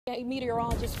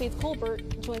Meteorologist Faith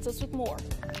Colbert joins us with more.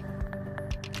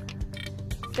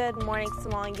 Good morning,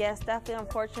 Simone. Yes, definitely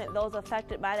unfortunate those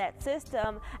affected by that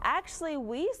system. Actually,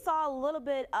 we saw a little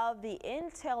bit of the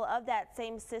intel of that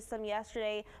same system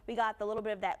yesterday. We got the little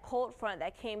bit of that cold front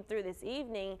that came through this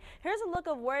evening. Here's a look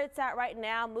of where it's at right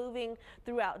now, moving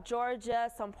throughout Georgia,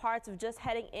 some parts of just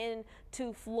heading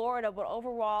into Florida, but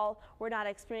overall, we're not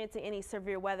experiencing any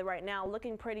severe weather right now.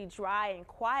 Looking pretty dry and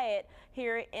quiet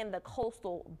here in the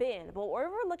coastal bend. But what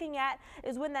we're looking at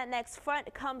is when that next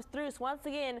front comes through. So once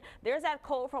again, there's that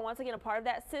cold front, once again a part of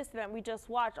that system that we just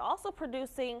watched, also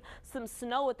producing some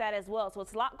snow with that as well. So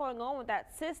it's a lot going on with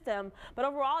that system, but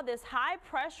overall this high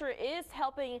pressure is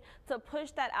helping to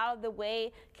push that out of the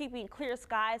way, keeping clear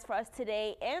skies for us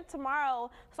today and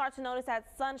tomorrow. Start to notice that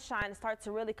sunshine start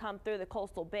to really come through the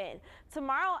coastal bend.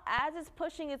 Tomorrow, as it's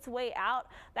pushing its way out,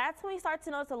 that's when we start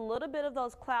to notice a little bit of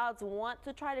those clouds want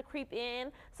to try to creep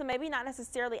in. So maybe not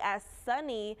necessarily as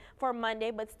sunny for Monday,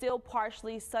 but still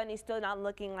partially sunny, still not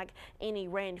looking like any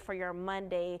rain for your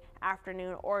Monday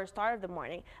afternoon or start of the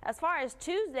morning. As far as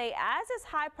Tuesday, as this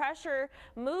high pressure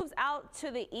moves out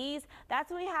to the east,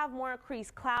 that's when we have more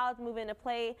increased clouds move into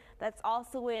play. That's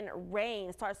also when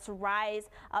rain starts to rise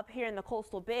up here in the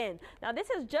coastal bend. Now this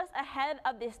is just ahead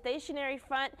of the stationary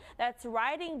front that's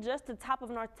riding just the top of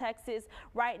North Texas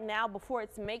right now before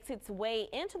it makes its way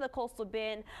into the coastal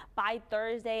bend by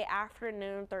Thursday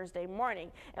afternoon, Thursday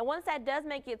morning. And once that does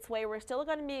make its way, we're still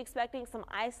going to be expecting some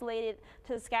isolated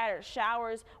to scattered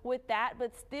showers with that,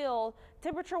 but still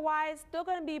temperature wise still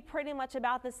going to be pretty much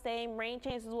about the same. Rain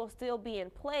chances will still be in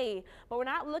play, but we're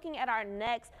not looking at our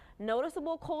next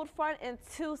noticeable cold front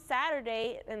until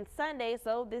Saturday and Sunday,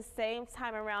 so this same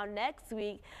time around next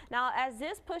week. Now as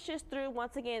this pushes through,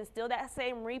 once again still that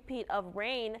same repeat of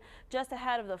rain just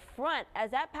ahead of the front.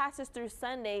 As that passes through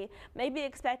Sunday, maybe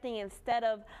expecting instead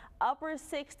of upper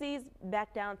 60s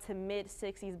back down to mid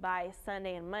 60s by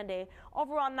Sunday and Monday.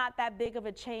 Overall not that big of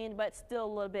a change, but still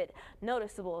a little bit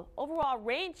noticeable. Overall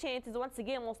rain chances, once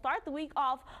again, we'll start the week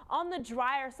off on the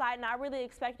drier side, not really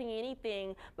expecting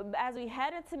anything, but as we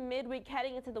head into midweek,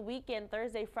 heading into the weekend,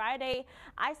 Thursday, Friday,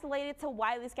 isolated to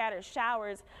widely scattered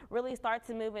showers really start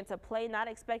to move into play. Not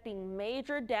expecting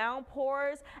major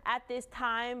downpours at this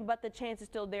time, but the chance is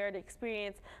still there to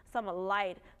experience some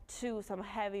light to some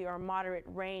heavy or moderate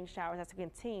rain showers as we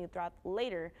continue throughout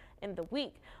later in the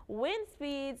week. Wind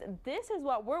speeds, this is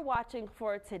what we're watching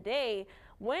for today.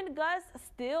 Wind gusts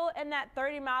still in that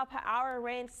 30-mile-per-hour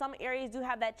range. Some areas do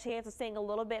have that chance of staying a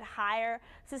little bit higher.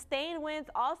 Sustained winds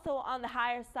also on the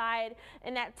higher side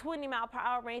in that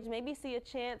 20-mile-per-hour range. Maybe see a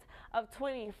chance of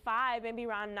 25, maybe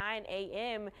around 9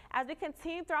 a.m. As we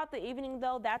continue throughout the evening,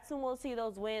 though, that's when we'll see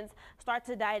those winds start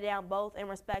to die down, both in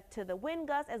respect to the wind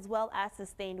gusts as well as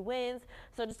sustained winds.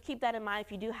 So just keep that in mind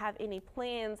if you do have any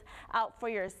plans out for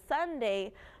your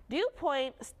Sunday. Dew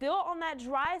point still on that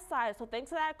dry side, so thanks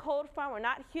to that cold front, we're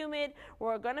not humid.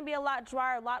 We're going to be a lot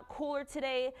drier, a lot cooler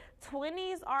today.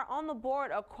 20s are on the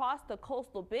board across the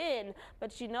coastal bend,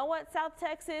 but you know what, South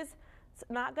Texas? It's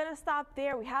not going to stop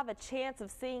there. We have a chance of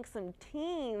seeing some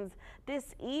teens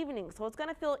this evening, so it's going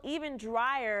to feel even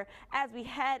drier as we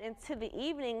head into the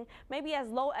evening, maybe as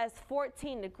low as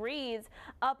 14 degrees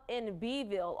up in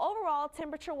Beeville. Overall,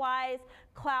 temperature-wise,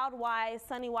 cloud-wise,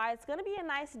 sunny-wise, it's going to be a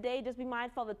nice day. Just be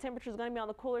mindful the temperature is going to be on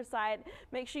the cooler side.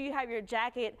 Make sure you have your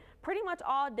jacket pretty much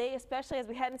all day, especially as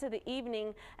we head into the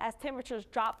evening as temperatures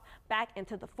drop back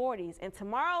into the 40s. And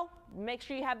tomorrow, make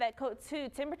sure you have that coat too.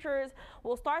 Temperatures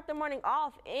will start the morning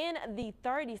off in the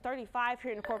 30s, 35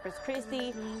 here in Corpus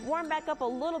Christi. Warm back up a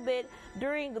little bit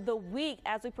during the week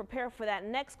as we prepare for that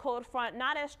next cold front.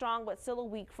 Not as strong, but still a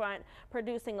weak front,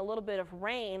 producing a little bit of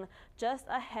rain just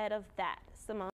ahead of that. Simone.